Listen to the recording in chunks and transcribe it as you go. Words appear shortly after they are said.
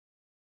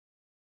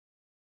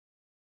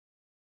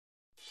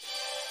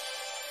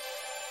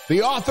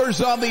The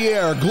Authors on the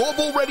Air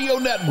Global Radio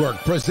Network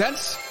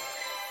presents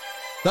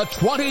the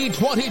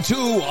 2022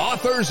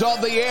 Authors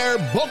on the Air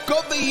Book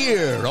of the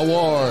Year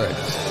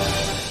Awards.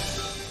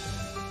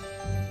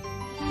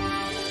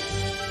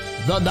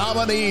 The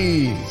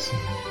nominees: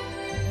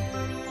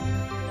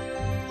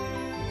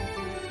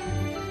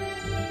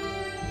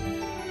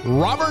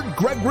 Robert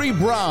Gregory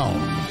Brown,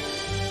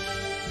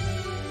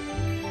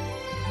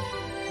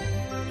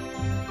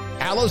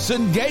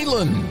 Allison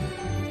Galen,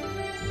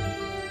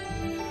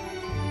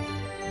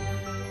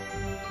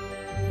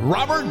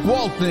 Robert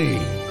Gwaltney,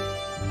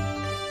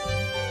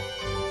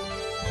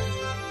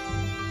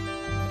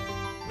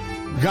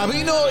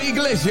 Gavino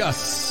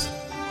Iglesias,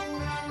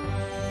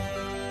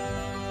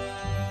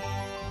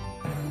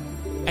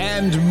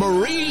 and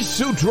Marie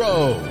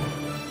Sutro.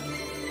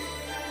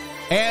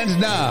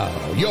 And now,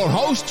 your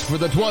host for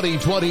the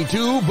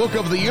 2022 Book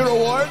of the Year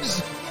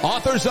Awards,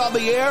 Authors on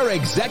the Air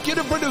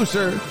Executive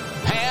Producer,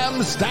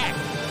 Pam Stack.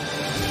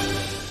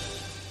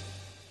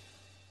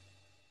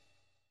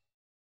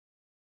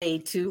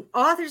 To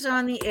Authors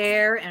on the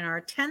Air and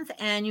our 10th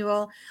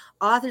annual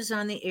Authors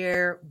on the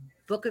Air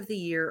Book of the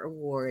Year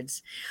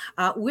Awards.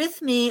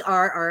 With me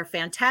are our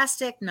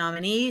fantastic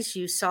nominees.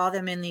 You saw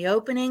them in the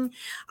opening.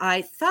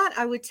 I thought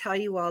I would tell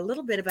you all a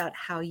little bit about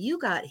how you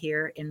got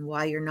here and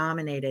why you're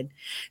nominated.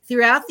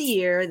 Throughout the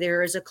year,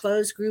 there is a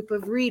closed group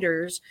of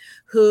readers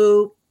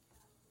who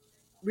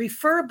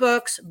refer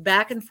books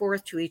back and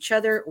forth to each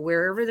other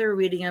wherever they're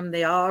reading them.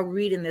 They all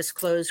read in this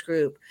closed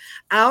group.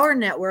 Our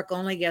network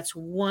only gets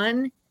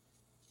one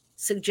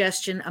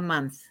suggestion a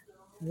month.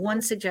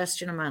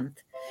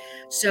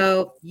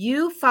 So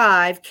you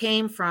five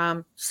came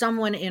from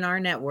someone in our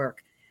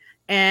network,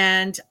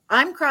 and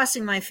I'm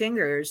crossing my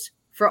fingers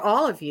for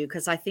all of you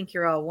because I think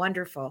you're all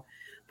wonderful.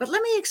 But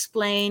let me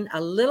explain a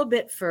little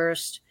bit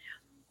first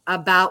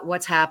about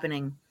what's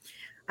happening.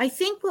 I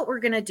think what we're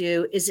going to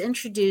do is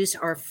introduce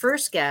our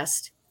first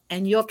guest,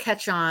 and you'll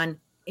catch on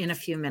in a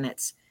few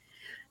minutes.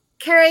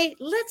 Carrie,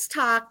 let's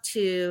talk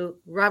to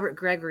Robert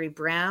Gregory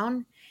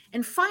Brown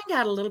and find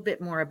out a little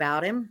bit more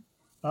about him.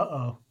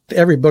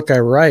 Every book I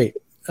write,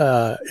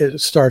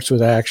 it starts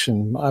with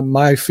action.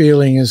 My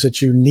feeling is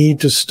that you need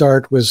to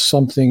start with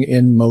something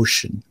in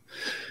motion.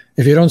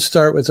 If you don't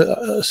start with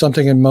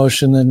something in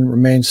motion and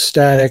remain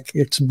static,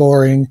 it's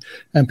boring,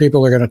 and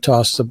people are going to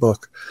toss the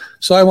book.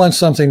 So I want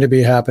something to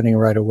be happening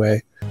right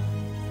away.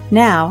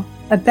 Now,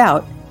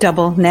 about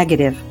Double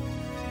Negative.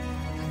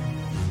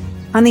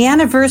 On the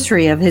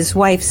anniversary of his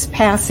wife's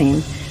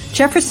passing,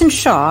 Jefferson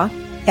Shaw,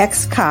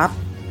 ex-cop,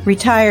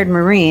 retired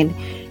Marine,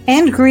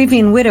 and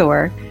grieving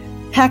widower,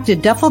 packed a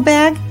duffel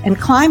bag and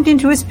climbed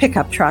into his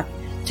pickup truck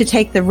to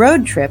take the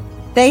road trip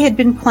they had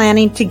been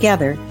planning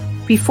together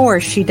before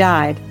she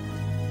died.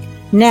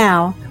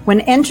 Now,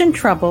 when engine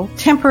trouble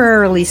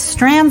temporarily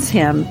strands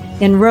him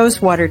in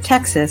Rosewater,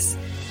 Texas,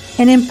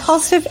 an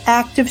impulsive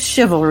act of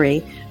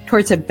chivalry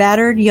towards a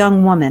battered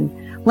young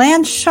woman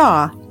lands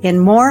Shaw in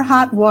more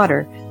hot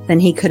water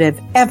than he could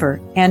have ever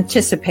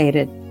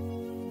anticipated.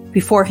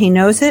 Before he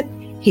knows it,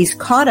 he's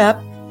caught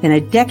up in a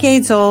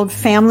decades-old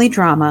family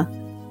drama,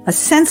 a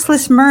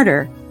senseless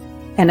murder,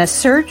 and a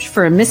search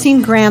for a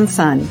missing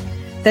grandson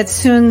that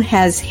soon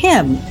has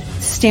him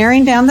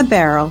staring down the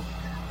barrel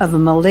of a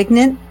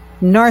malignant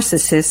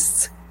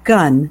narcissist's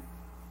gun.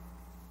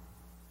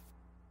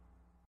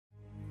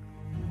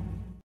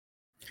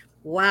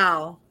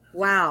 Wow.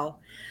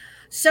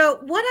 So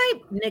what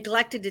I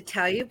neglected to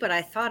tell you, but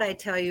I thought I'd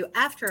tell you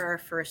after our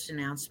first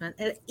announcement,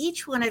 that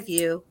each one of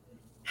you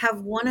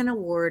have won an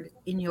award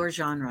in your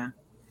genre.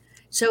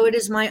 So it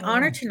is my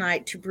honor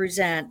tonight to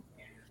present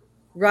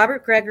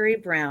Robert Gregory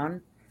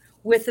Brown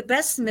with the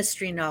Best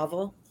Mystery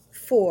Novel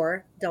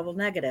for Double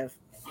Negative.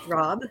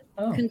 Rob,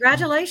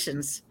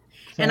 congratulations.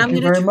 And I'm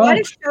going to try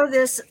to show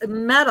this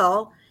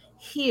medal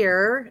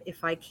here,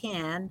 if I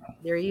can.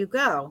 There you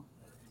go.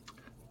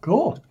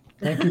 Cool.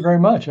 Thank you very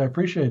much. I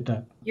appreciate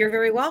that. You're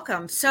very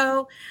welcome.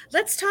 So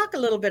let's talk a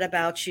little bit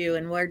about you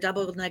and where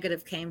Double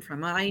Negative came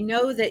from. I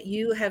know that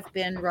you have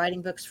been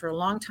writing books for a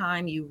long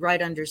time. You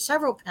write under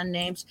several pen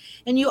names,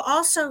 and you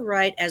also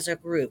write as a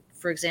group,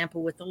 for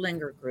example, with the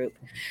Linger Group.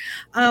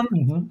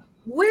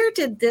 Where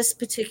did this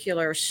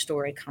particular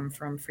story come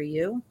from for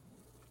you?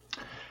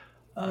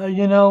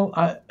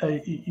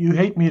 You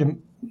hate me to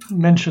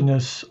mention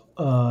this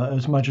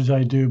as much as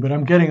I do, but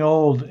I'm getting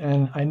old,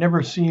 and I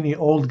never see any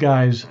old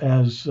guys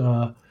as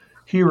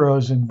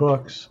heroes in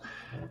books.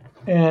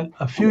 And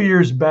a few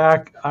years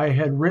back, I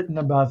had written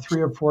about 3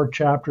 or 4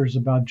 chapters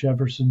about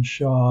Jefferson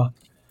Shaw,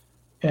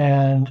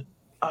 and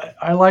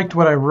I liked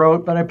what I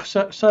wrote, but I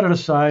set it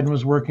aside and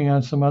was working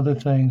on some other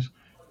things.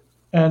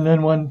 And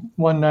then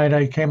one night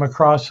I came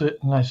across it,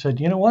 and I said,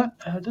 you know what?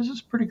 This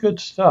is pretty good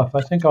stuff.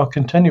 I think I'll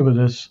continue with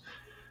this.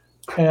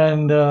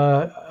 And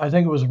I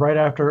think it was right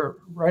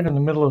in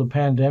the middle of the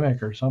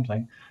pandemic or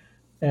something.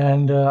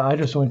 And I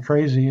just went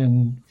crazy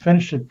and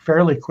finished it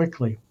fairly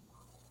quickly.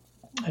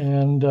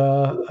 And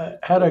I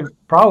had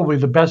probably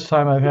the best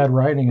time I've had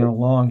writing in a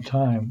long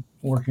time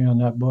working on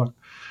that book.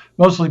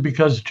 mostly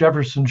because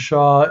Jefferson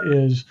Shaw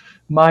is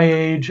my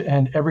age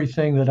and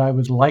everything that I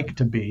would like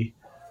to be,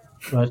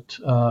 but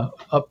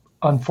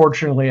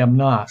unfortunately I'm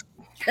not.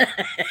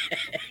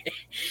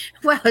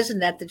 Well, isn't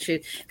that the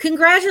truth?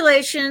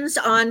 Congratulations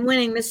on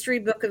winning Mystery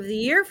Book of the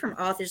Year from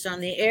Authors on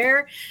the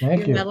Air.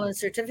 Thank you. Medal and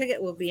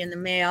certificate will be in the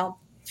mail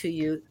to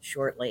you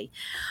shortly.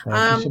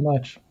 Thank you so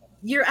much.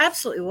 You're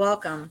absolutely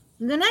welcome.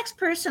 The next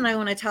person I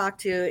want to talk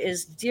to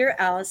is Dear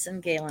Allison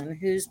Galen,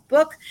 whose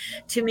book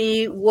to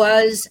me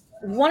was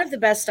one of the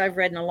best I've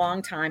read in a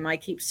long time. I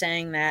keep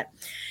saying that.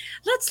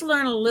 Let's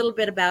learn a little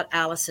bit about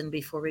Allison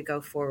before we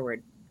go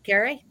forward.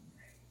 Gary?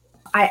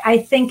 I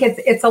think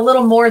it's a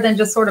little more than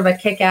just sort of a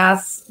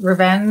kick-ass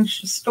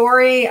revenge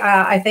story.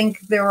 I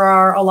think there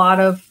are a lot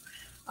of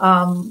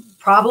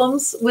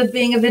problems with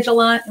being a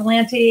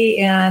vigilante,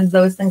 and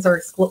those things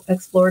are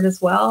explored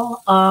as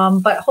well.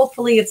 But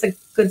hopefully it's a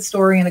good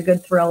story and a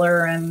good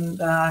thriller, and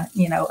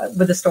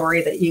with a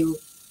story that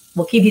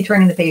will keep you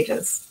turning the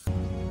pages.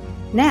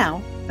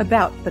 Now,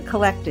 about The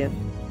Collective.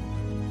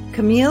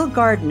 Camille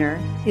Gardner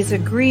is a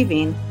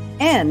grieving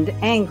and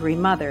angry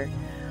mother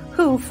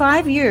who,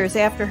 5 years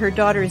after her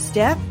daughter's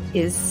death,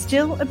 is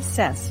still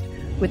obsessed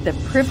with the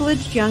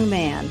privileged young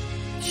man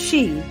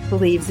she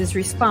believes is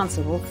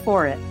responsible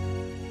for it.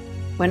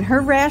 When her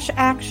rash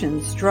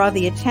actions draw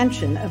the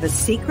attention of a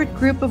secret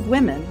group of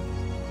women,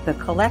 the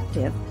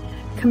Collective,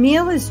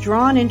 Camille is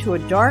drawn into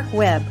a dark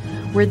web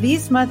where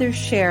these mothers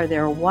share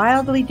their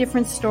wildly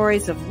different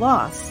stories of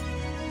loss,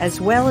 as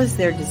well as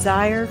their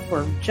desire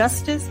for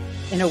justice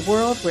in a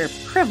world where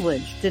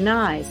privilege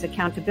denies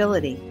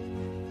accountability.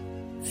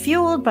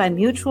 Fueled by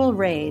mutual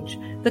rage,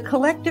 the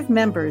Collective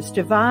members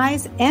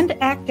devise and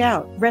act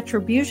out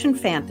retribution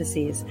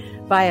fantasies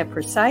via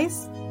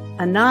precise,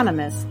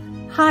 anonymous,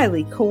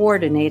 highly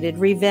coordinated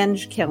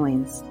revenge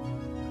killings.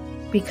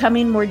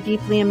 Becoming more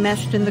deeply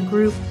enmeshed in the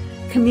group,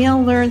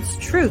 Camille learns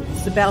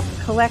truths about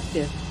the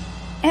Collective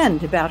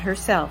and about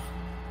herself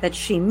that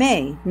she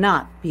may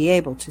not be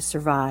able to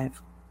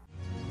survive.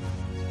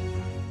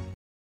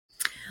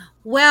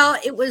 Well,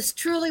 it was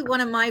truly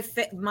one of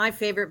my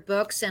favorite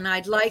books, and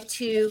I'd like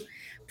to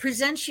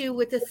present you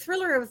with the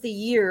Thriller of the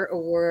Year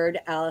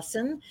award,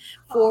 Allison,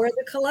 for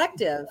The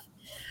Collective.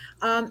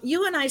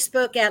 You and I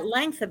spoke at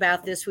length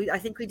about this. I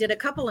think we did a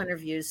couple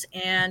interviews,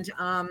 and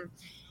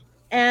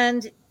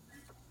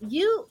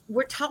you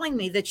were telling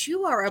me that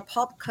you are a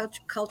pop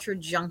culture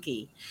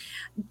junkie.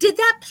 Did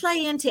that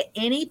play into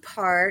any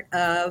part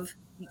of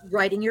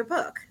writing your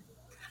book?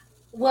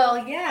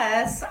 Well,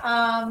 yes.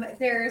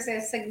 There's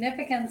a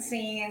significant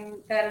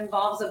scene that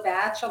involves a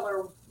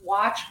bachelor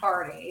watch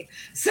party.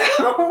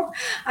 So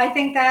I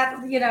think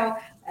that,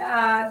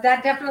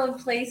 that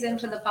definitely plays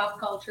into the pop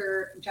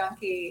culture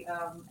junkie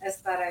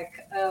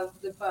aesthetic of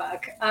the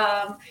book.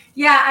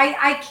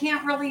 I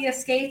can't really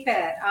escape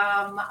it.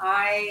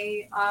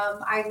 I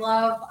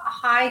love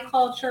high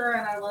culture,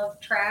 and I love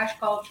trash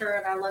culture,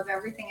 and I love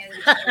everything in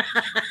between.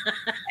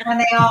 And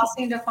they all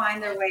seem to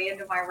find their way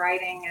into my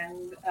writing,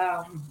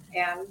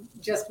 and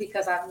just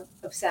because I'm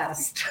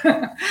obsessed.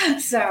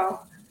 So,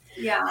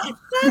 yeah.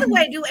 By the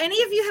way, do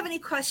any of you have any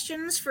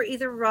questions for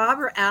either Rob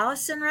or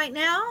Allison right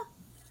now?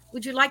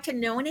 Would you like to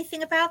know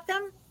anything about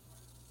them?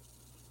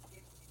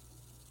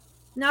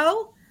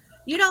 No?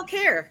 You don't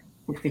care?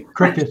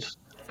 Crickets.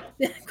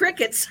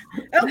 Crickets.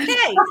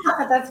 Okay.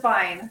 That's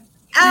fine.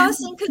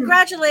 Allison,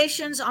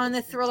 congratulations on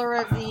the Thriller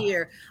of the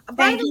Year.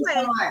 By the way,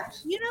 so much.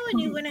 When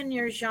you win in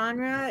your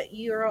genre,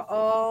 you're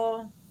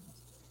all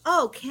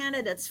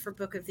candidates for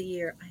Book of the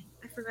Year.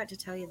 I forgot to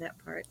tell you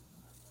that part.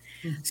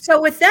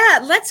 So with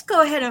that, let's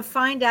go ahead and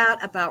find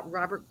out about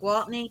Robert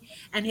Gwaltney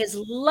and his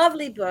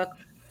lovely book,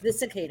 The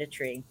Cicada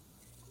Tree.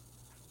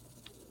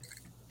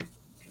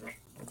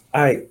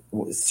 I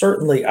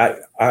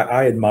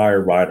admire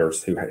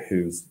writers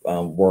whose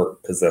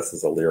work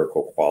possesses a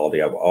lyrical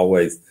quality. I've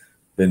always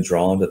been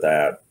drawn to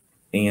that,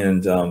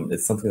 and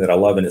it's something that I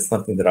love, and it's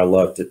something that I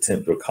love to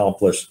attempt to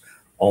accomplish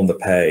on the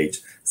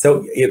page.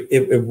 So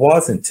it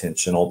was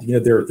intentional.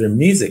 There are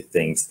music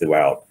themes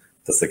throughout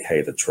The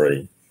Cicada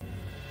Tree.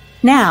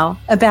 Now,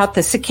 about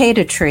the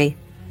cicada tree.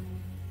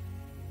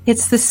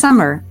 It's the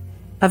summer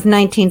of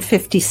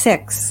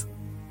 1956.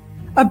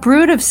 A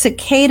brood of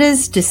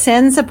cicadas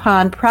descends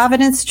upon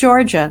Providence,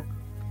 Georgia.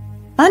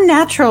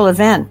 Unnatural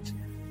event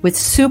with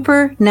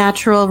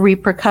supernatural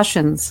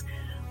repercussions,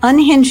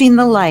 unhinging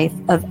the life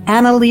of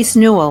Annalise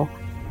Newell,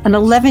 an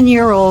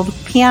 11-year-old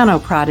piano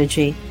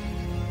prodigy.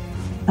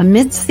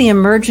 Amidst the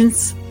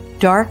emergence,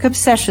 dark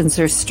obsessions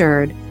are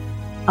stirred,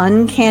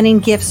 uncanny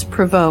gifts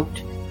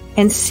provoked,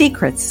 and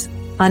secrets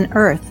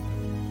unearthed.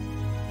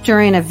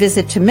 During a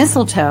visit to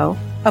Mistletoe,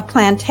 a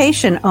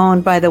plantation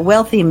owned by the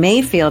wealthy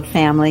Mayfield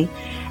family,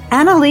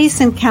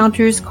 Annalise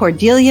encounters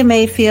Cordelia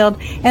Mayfield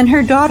and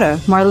her daughter,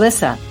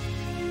 Marlissa,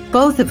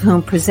 both of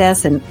whom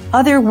possess an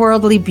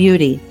otherworldly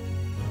beauty,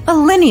 a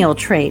lineal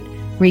trait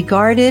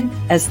regarded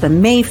as the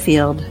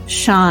Mayfield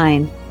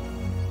shine.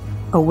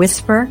 A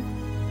whisper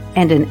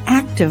and an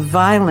act of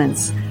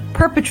violence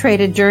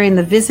perpetrated during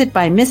the visit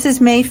by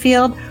Mrs.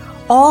 Mayfield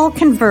all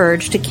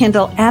converge to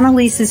kindle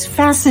Annalise's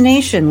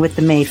fascination with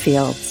the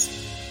Mayfields.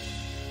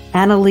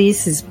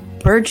 Annalise's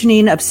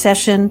burgeoning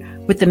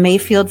obsession with the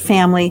Mayfield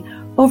family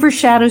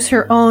overshadows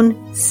her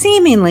own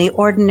seemingly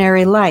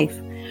ordinary life,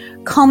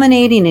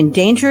 culminating in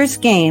dangerous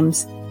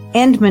games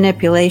and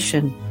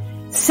manipulation,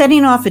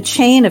 setting off a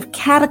chain of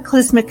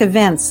cataclysmic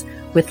events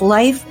with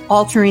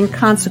life-altering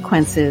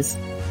consequences,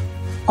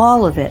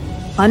 all of it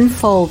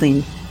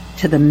unfolding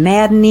to the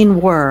maddening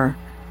whir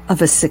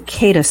of a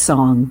cicada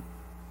song.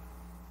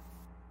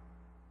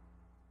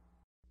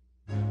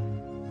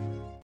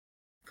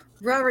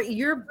 Robert,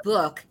 your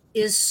book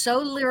is so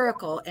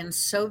lyrical and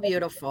so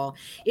beautiful.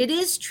 It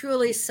is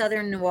truly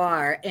Southern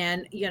noir,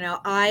 and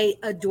I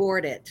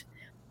adored it.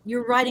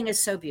 Your writing is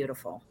so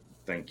beautiful.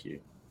 Thank you.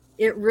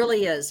 It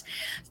really is.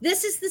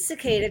 This is The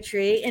Cicada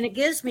Tree, and it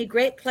gives me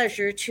great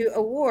pleasure to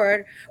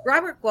award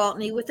Robert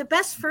Gwaltney with the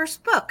best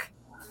first book.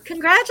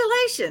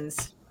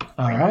 Congratulations.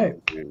 All right.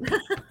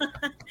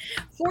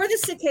 For The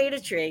Cicada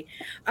Tree.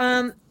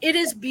 It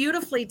is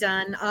beautifully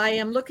done. I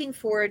am looking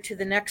forward to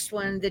the next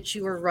one that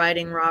you are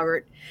writing,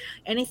 Robert.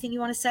 Anything you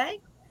want to say?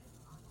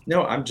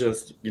 No, I'm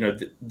just,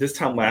 this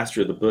time last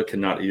year, the book had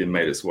not even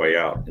made its way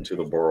out into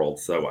the world.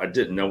 So I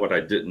didn't know what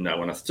I didn't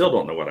know, and I still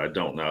don't know what I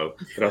don't know.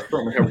 But I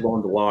certainly have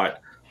learned a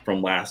lot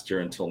from last year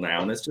until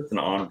now. And it's just an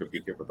honor to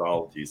be here with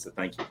all of you. So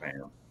thank you,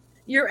 Pam.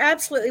 You're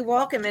absolutely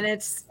welcome, and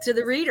it's to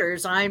the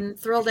readers. I'm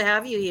thrilled to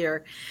have you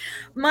here.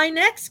 My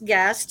next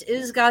guest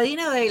is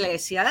Gavino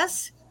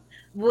Iglesias.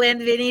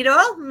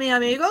 Bienvenido, mi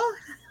amigo.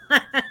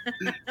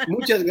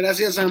 Muchas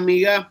gracias,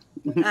 amiga.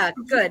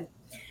 Good.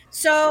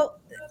 So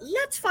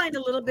let's find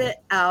a little bit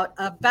out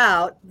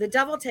about The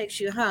Devil Takes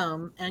You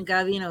Home and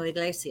Gavino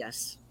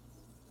Iglesias.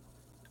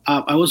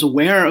 I was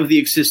aware of the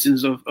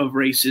existence of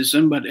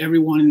racism, but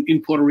everyone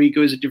in Puerto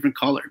Rico is a different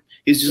color.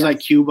 It's just like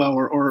Cuba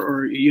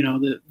or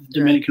the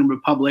Dominican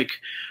Republic.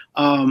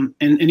 And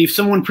if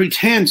someone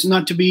pretends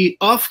not to be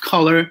of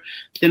color,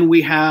 then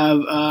we have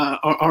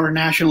our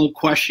national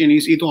question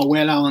is, ¿Y tu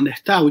abuela dónde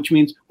está? Which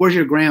means, where's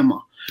your grandma?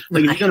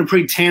 Like, if you're going to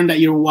pretend that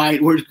you're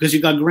white because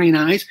you got green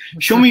eyes,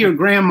 show me your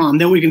grandma,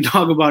 and then we can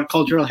talk about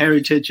cultural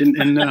heritage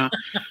and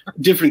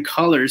different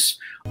colors.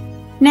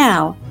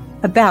 Now,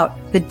 about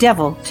The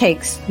Devil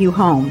Takes You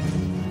Home.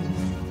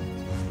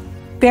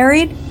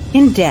 Buried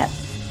in debt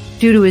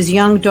due to his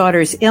young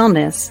daughter's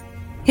illness,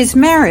 his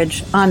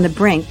marriage on the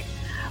brink,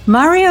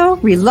 Mario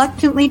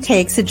reluctantly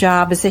takes a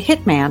job as a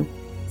hitman,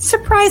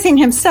 surprising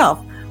himself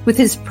with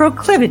his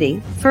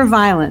proclivity for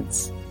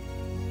violence.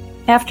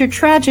 After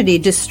tragedy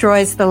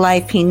destroys the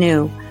life he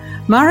knew,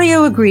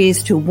 Mario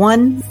agrees to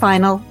one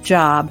final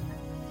job: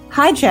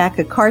 hijack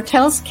a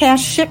cartel's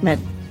cash shipment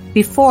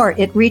before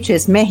it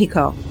reaches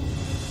Mexico.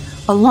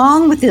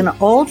 Along with an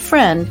old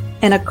friend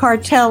and a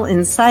cartel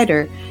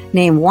insider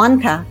named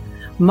Juanca,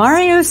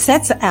 Mario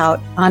sets out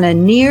on a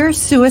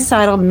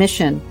near-suicidal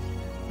mission,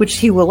 which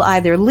he will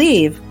either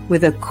leave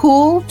with a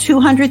cool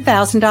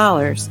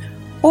 $200,000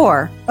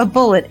 or a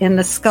bullet in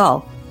the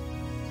skull.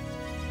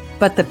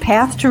 But the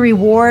path to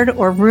reward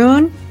or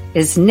ruin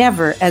is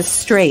never as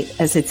straight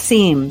as it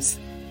seems.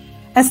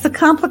 As the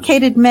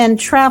complicated men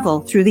travel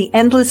through the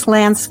endless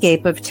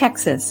landscape of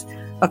Texas,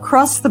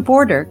 across the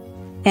border,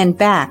 and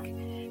back,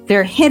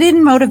 their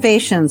hidden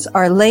motivations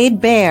are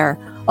laid bare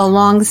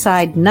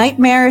alongside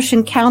nightmarish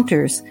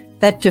encounters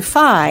that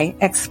defy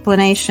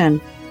explanation.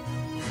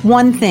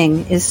 One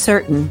thing is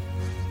certain.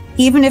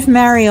 Even if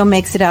Mario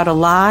makes it out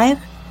alive,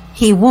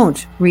 he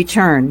won't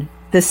return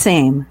the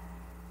same.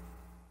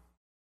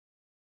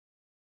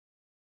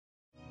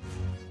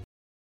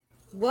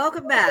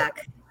 Welcome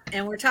back.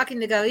 And we're talking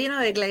to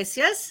Gavino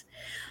Iglesias.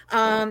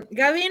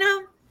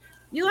 Gavino,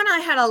 you and I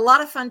had a lot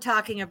of fun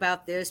talking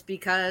about this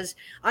because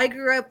I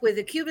grew up with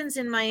the Cubans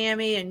in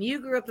Miami and you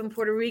grew up in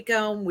Puerto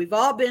Rico. And we've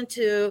all been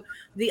to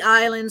the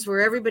islands where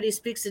everybody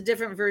speaks a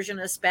different version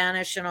of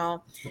Spanish and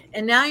all.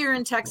 And now you're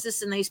in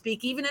Texas and they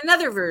speak even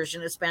another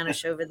version of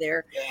Spanish over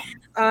there.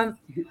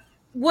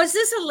 Was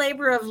this a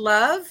labor of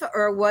love,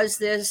 or was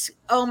this,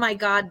 oh my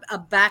God, a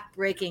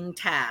backbreaking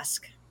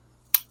task?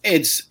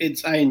 It's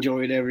I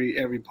enjoyed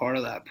every part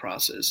of that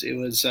process. It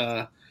was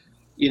I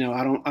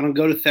don't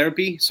go to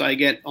therapy, so I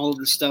get all of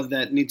the stuff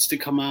that needs to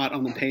come out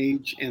on the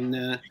page,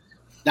 and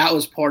that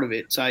was part of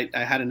it. So I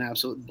had an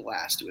absolute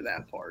blast with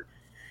that part.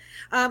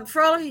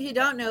 For all of you who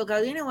don't know,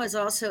 Gavino was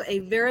also a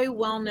very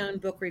well-known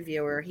book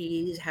reviewer.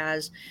 He's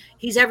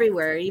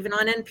everywhere, even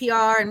on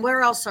NPR. And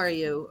where else are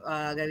you,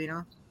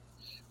 Gavino?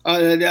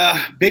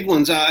 Big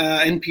ones,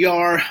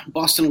 NPR,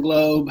 Boston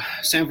Globe,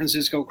 San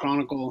Francisco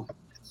Chronicle,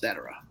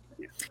 etc.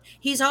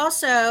 He's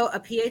also a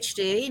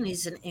PhD, and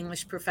he's an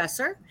English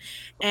professor.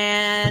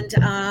 And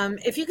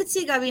if you could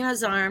see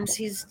Gavino's arms,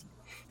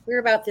 we're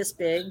about this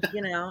big.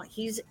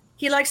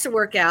 He likes to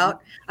work out.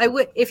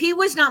 If he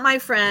was not my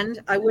friend,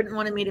 I wouldn't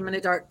want to meet him in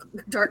a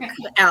dark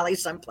alley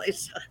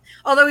someplace.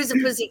 Although he's a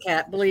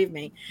pussycat, believe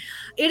me.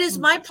 It is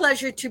my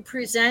pleasure to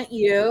present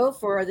you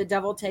for The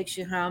Devil Takes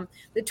You Home,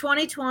 the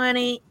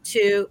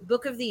 2022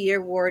 Book of the Year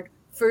Award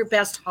for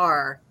Best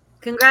Horror.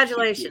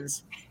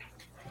 Congratulations.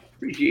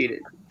 Appreciate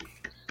it.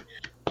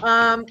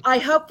 I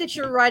hope that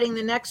you're writing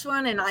the next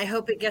one, and I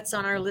hope it gets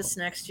on our list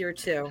next year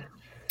too.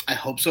 I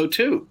hope so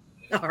too.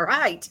 All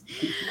right.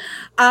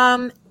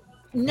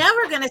 Now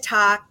we're going to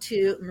talk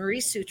to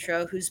Marie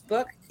Sutro, whose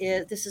book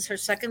is, this is her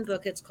second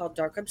book. It's called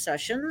Dark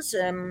Obsessions.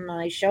 Am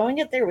I showing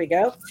it? There we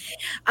go.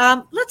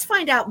 Let's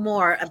find out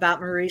more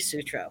about Marie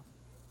Sutro.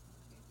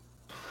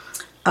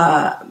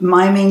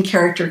 My main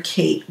character,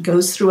 Kate,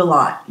 goes through a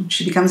lot.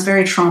 She becomes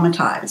very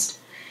traumatized.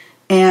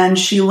 And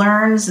she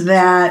learns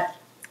that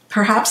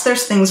perhaps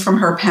there's things from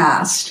her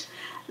past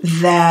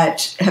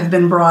that have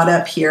been brought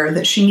up here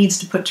that she needs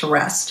to put to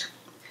rest.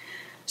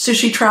 So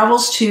she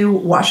travels to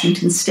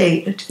Washington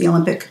State, to the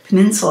Olympic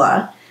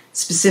Peninsula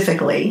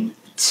specifically,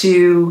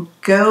 to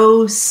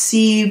go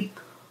see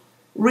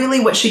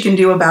really what she can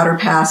do about her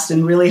past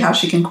and really how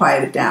she can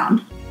quiet it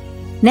down.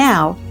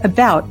 Now,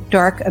 about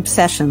Dark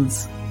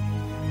Obsessions.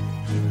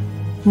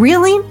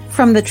 Reeling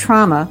from the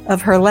trauma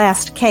of her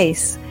last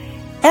case,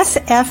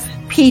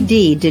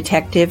 SFPD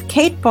detective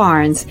Kate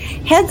Barnes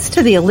heads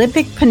to the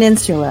Olympic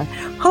Peninsula,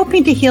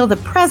 hoping to heal the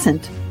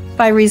present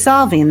by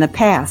resolving the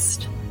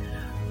past.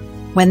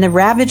 When the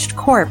ravaged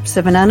corpse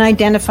of an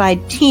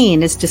unidentified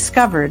teen is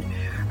discovered,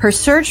 her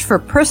search for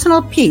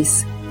personal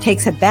peace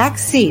takes a back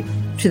seat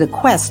to the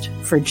quest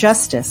for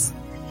justice.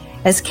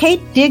 As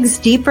Kate digs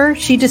deeper,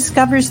 she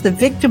discovers the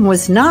victim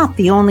was not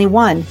the only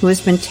one who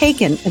has been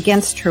taken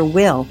against her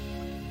will.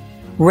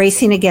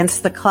 Racing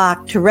against the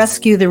clock to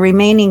rescue the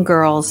remaining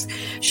girls,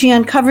 she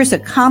uncovers a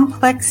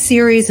complex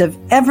series of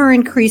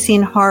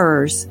ever-increasing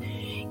horrors.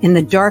 In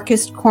the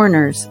darkest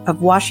corners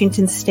of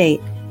Washington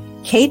State,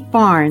 Kate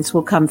Barnes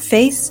will come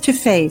face to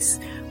face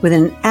with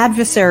an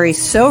adversary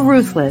so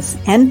ruthless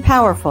and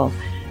powerful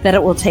that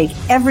it will take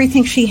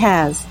everything she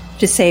has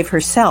to save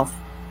herself,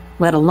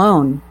 let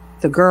alone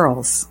the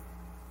girls.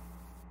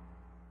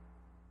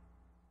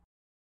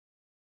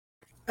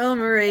 Oh,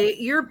 Marie,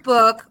 your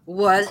book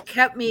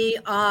kept me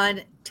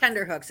on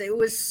tenterhooks. It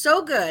was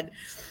so good.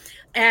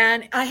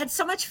 And I had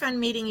so much fun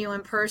meeting you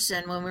in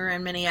person when we were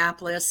in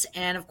Minneapolis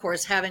and, of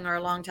course, having our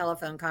long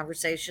telephone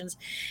conversations.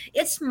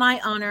 It's my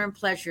honor and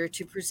pleasure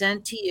to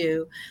present to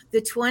you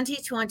the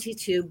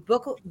 2022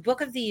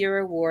 Book of the Year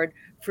Award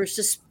for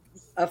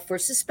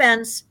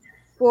Suspense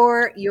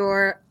for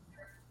your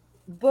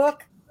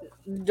book,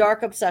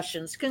 Dark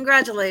Obsessions.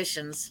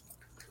 Congratulations.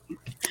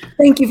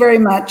 Thank you very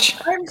much.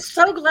 I'm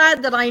so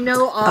glad that I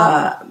know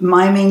all.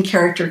 My main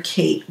character,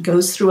 Kate,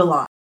 goes through a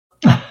lot.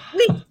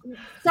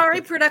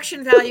 Sorry,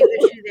 production value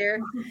issue there.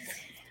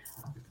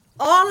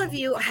 All of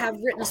you have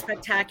written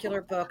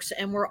spectacular books,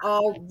 and we're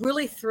all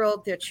really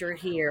thrilled that you're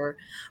here.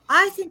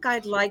 I think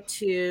I'd like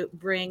to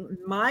bring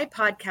my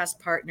podcast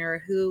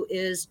partner, who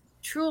is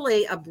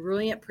truly a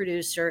brilliant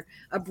producer,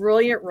 a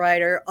brilliant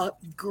writer, a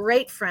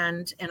great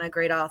friend, and a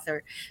great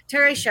author,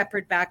 Terry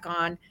Shepard, back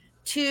on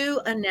to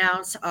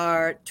announce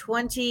our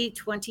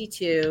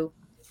 2022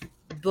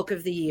 Book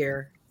of the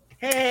Year.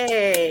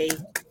 Hey!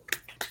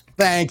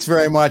 Thanks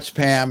very much,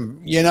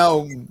 Pam. You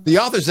know, the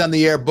Authors on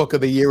the Air Book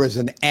of the Year is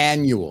an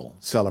annual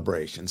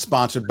celebration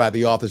sponsored by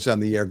the Authors on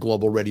the Air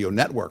Global Radio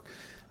Network,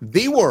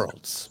 the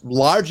world's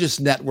largest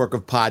network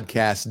of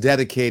podcasts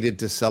dedicated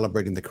to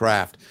celebrating the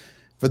craft.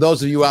 For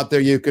those of you out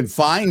there, you can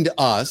find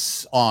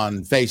us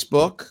on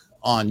Facebook,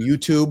 on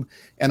YouTube,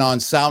 and on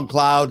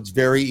SoundCloud. It's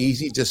very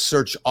easy. Just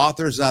search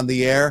Authors on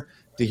the Air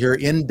to hear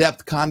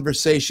in-depth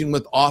conversation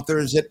with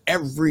authors at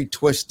every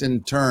twist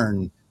and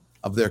turn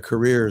of their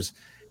careers.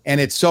 And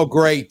it's so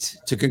great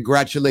to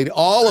congratulate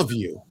all of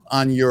you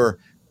on your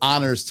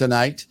honors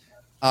tonight.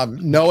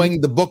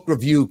 Knowing the book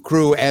review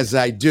crew as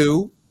I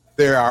do,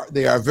 they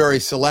are very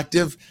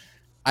selective.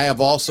 I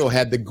have also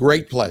had the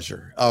great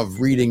pleasure of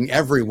reading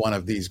every one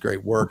of these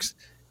great works.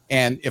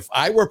 And if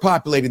I were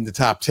populating the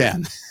top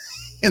 10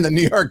 in the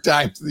New York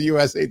Times, the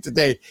USA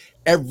Today,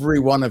 every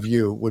one of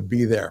you would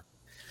be there.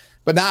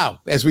 But now,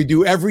 as we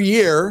do every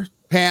year,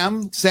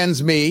 Pam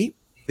sends me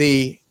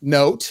the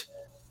note,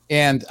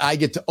 and I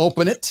get to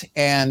open it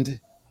and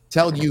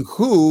tell you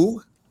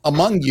who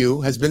among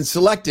you has been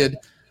selected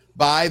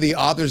by the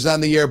Authors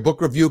on the Air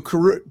Book Review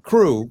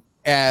crew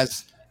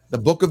as the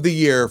Book of the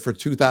Year for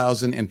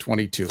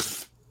 2022.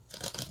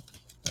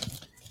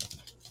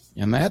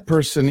 And that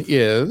person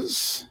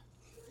is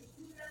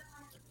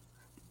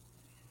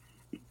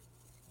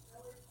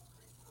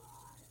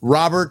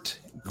Robert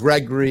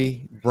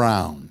Gregory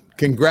Brown.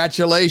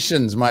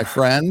 Congratulations, my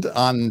friend,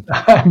 on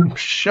I'm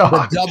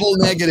shocked. the double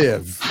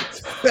negative.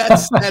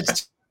 That's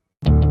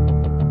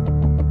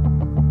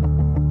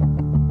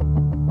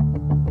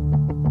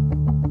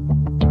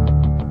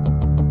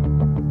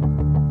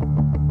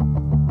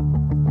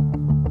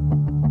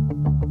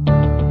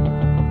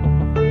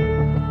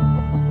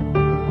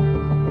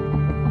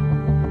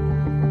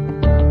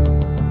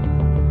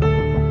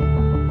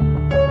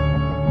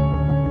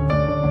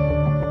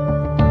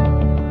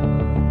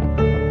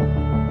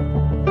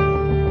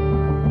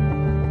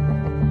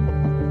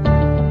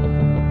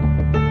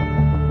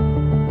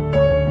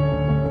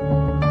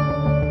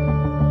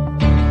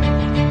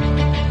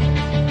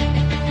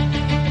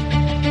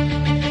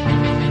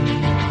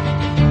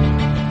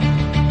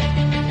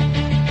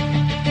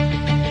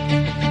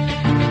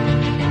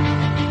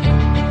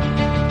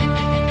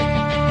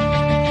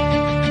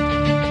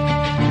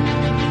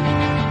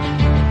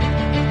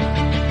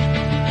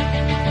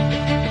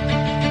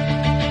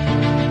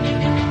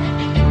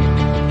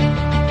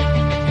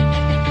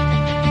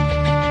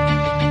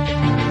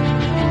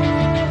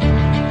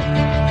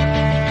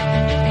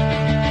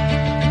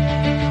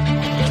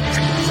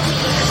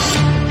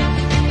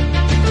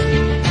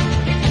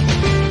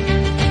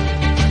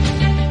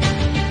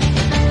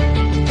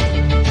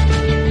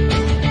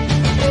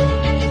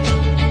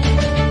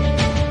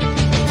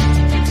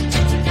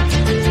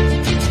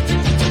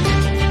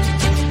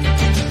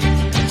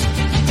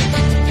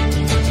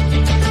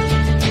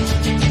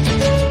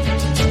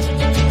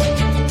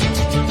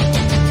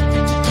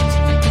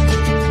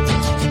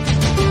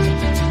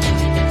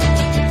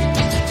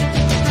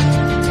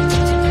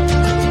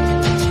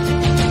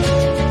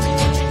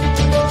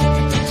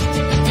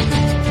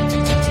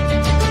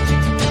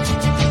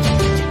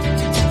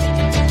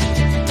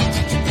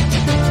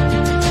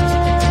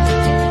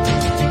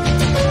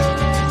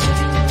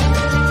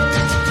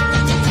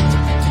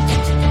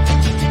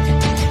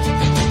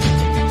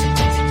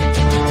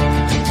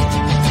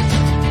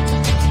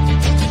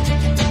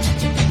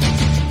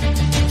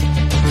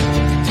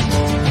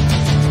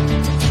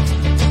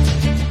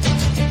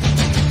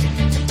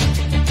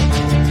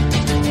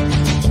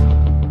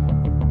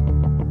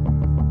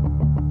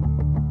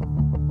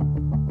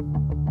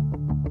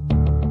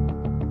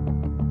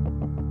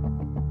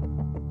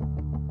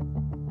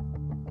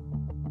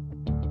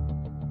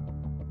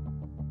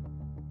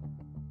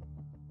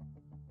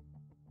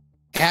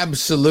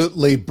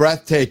absolutely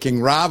breathtaking.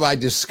 Rob, I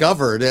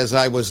discovered as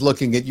I was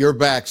looking at your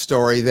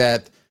backstory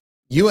that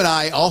you and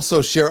I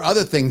also share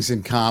other things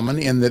in common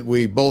in that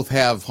we both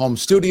have home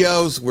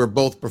studios, we're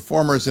both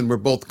performers, and we're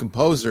both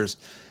composers.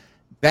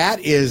 That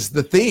is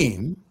the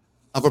theme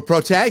of a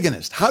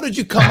protagonist. How did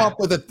you come up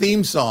with a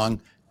theme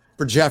song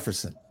for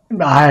Jefferson?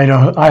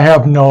 I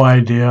have no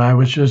idea. I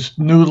was just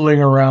noodling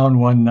around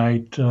one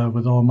night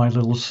with all my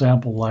little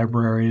sample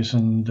libraries,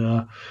 and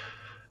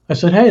I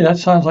said, "Hey, that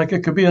sounds like it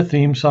could be a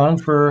theme song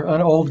for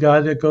an old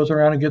guy that goes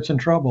around and gets in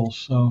trouble."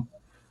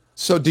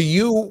 So do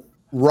you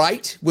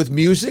write with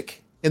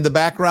music in the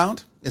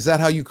background? Is that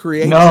how you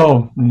create?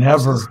 No,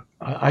 never.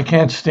 I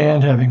can't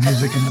stand having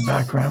music in the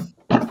background.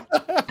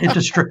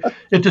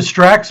 It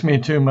distracts me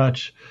too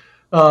much.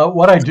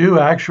 What I do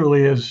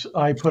actually is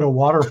I put a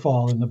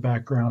waterfall in the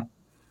background.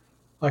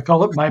 I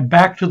call it my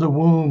back to the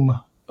womb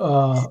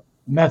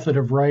method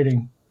of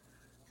writing.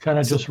 Kind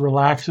of just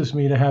relaxes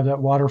me to have that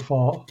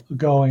waterfall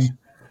going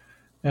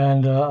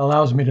and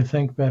allows me to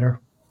think better.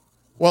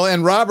 Well,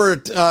 and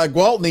Robert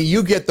Gwaltney,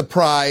 you get the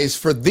prize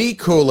for the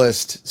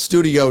coolest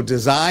studio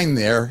design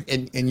there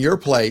in your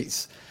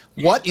place.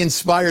 What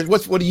inspires,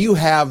 what do you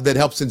have that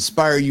helps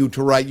inspire you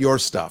to write your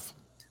stuff?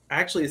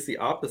 Actually, it's the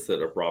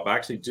opposite of Rob. I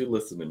actually do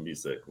listen to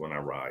music when I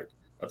write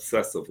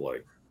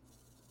obsessively.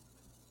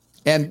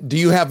 And do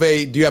you have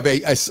a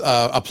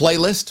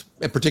playlist,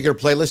 a particular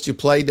playlist you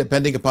play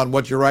depending upon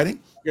what you're writing?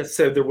 Yes,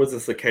 so there was a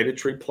Cicada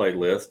Tree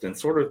playlist, and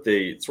sort of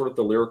the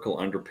lyrical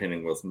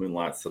underpinning was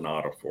Moonlight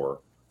Sonata for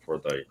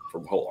the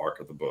whole arc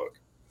of the book.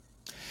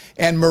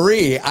 And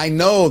Marie, I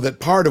know that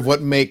part of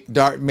what made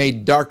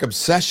Dark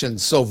Obsession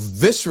so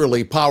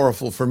viscerally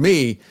powerful for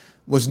me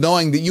was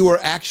knowing that you were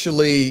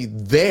actually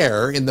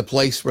there in the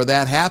place where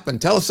that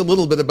happened. Tell us a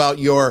little bit about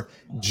your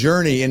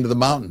journey into the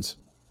mountains.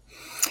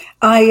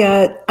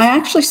 I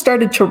actually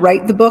started to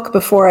write the book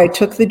before I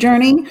took the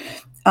journey.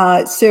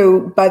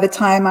 So by the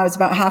time I was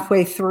about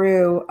halfway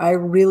through, I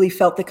really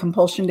felt the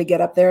compulsion to get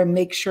up there and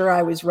make sure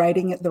I was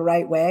writing it the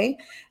right way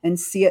and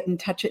see it and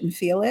touch it and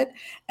feel it.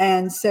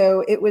 And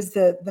so it was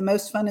the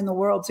most fun in the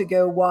world to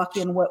go walk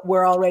in what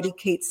were already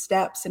Kate's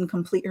steps and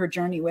complete her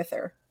journey with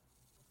her.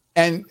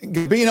 And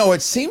Gabino,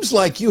 it seems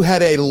like you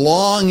had a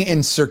long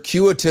and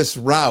circuitous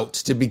route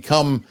to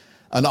become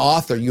an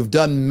author. You've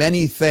done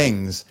many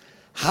things.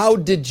 How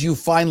did you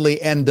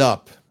finally end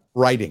up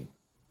writing?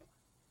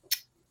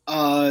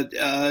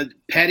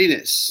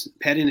 Pettiness,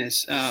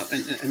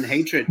 and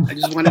hatred. I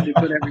just wanted to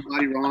put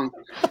everybody wrong,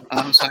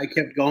 so I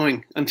kept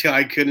going until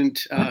I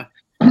couldn't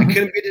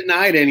be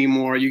denied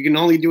anymore. You can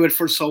only do it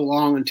for so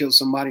long until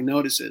somebody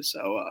notices.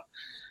 So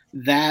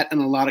that and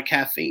a lot of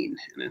caffeine,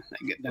 and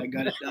I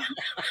got it done.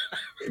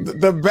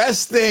 The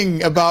best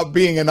thing about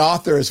being an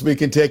author is we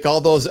can take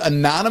all those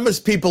anonymous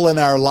people in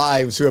our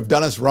lives who have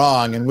done us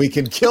wrong and we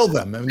can kill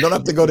them and don't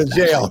have to go to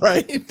jail,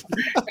 right?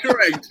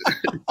 Correct.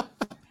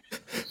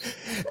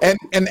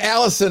 And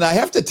Allison, I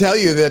have to tell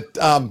you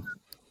that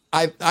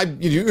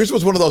yours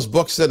was one of those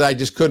books that I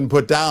just couldn't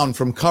put down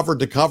from cover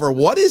to cover.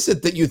 What is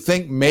it that you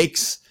think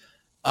makes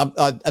an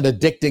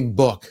addicting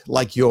book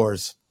like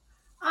yours?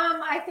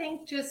 I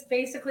think just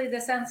basically the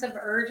sense of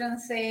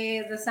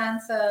urgency, the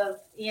sense of,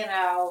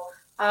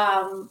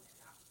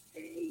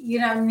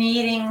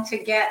 needing to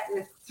get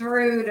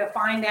through to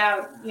find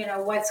out,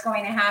 what's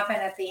going to happen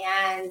at the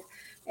end.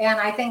 And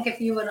I think if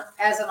you,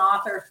 as an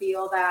author,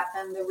 feel that,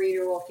 then the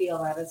reader will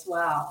feel that as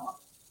well.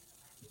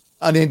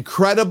 An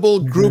incredible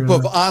group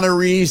of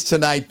honorees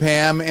tonight,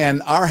 Pam,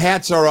 and our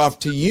hats are off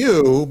to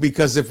you,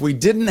 because if we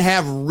didn't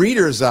have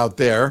readers out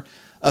there,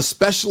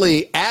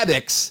 especially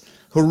addicts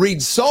who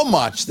read so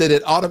much that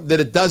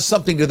it does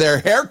something to their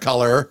hair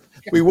color,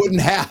 we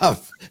wouldn't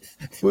have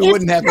an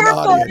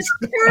audience.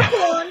 It's purple.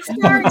 I'm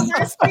sorry.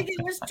 Last week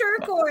it was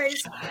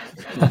turquoise.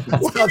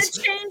 It's going to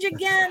change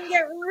again.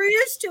 Get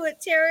used to it,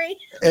 Terry.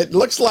 It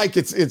looks like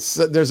it's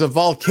there's a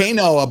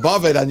volcano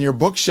above it on your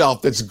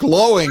bookshelf that's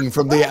glowing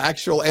from the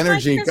actual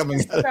energy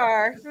coming out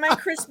of my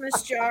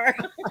Christmas jar.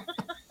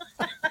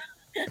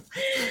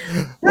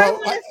 Well,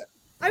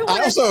 we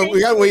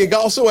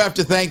also have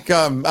to thank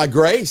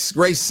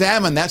Grace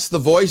Salmon. That's the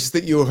voice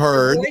that you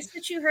heard. The voice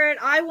that you heard.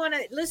 I want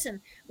to listen.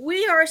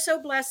 We are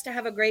so blessed to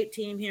have a great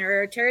team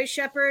here. Terry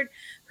Shepard,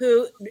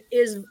 who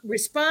is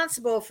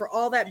responsible for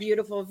all that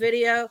beautiful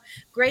video.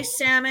 Grace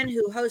Salmon,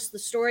 who hosts the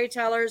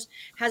Storytellers,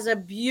 has a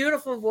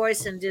beautiful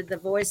voice and did the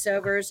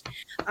voiceovers.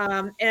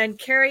 And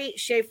Carrie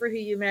Schaefer, who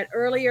you met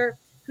earlier,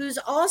 who's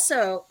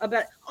also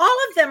all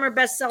of them are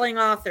best-selling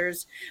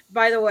authors,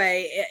 by the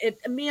way.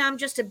 I'm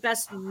just a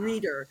best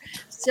reader.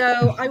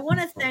 So I want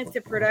to thank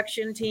the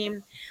production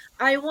team.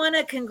 I want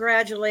to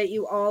congratulate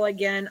you all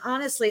again.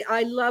 Honestly,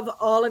 I love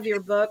all of your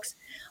books.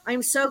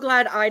 I'm so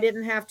glad I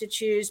didn't have to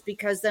choose,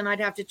 because then I'd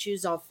have to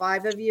choose all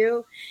 5 of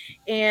you.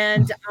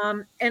 And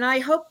I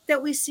hope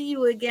that we see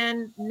you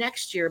again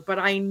next year, but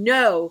I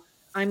know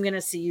I'm going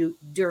to see you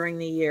during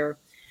the year.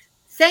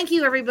 Thank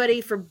you, everybody,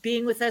 for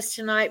being with us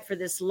tonight for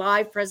this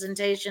live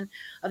presentation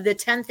of the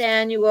 10th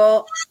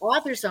Annual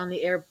Authors on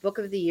the Air Book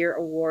of the Year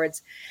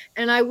Awards.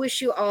 And I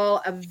wish you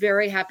all a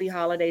very happy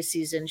holiday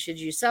season, should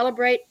you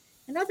celebrate.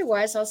 And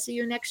otherwise, I'll see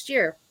you next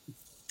year.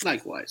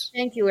 Likewise.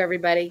 Thank you,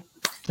 everybody.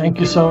 Thank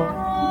you so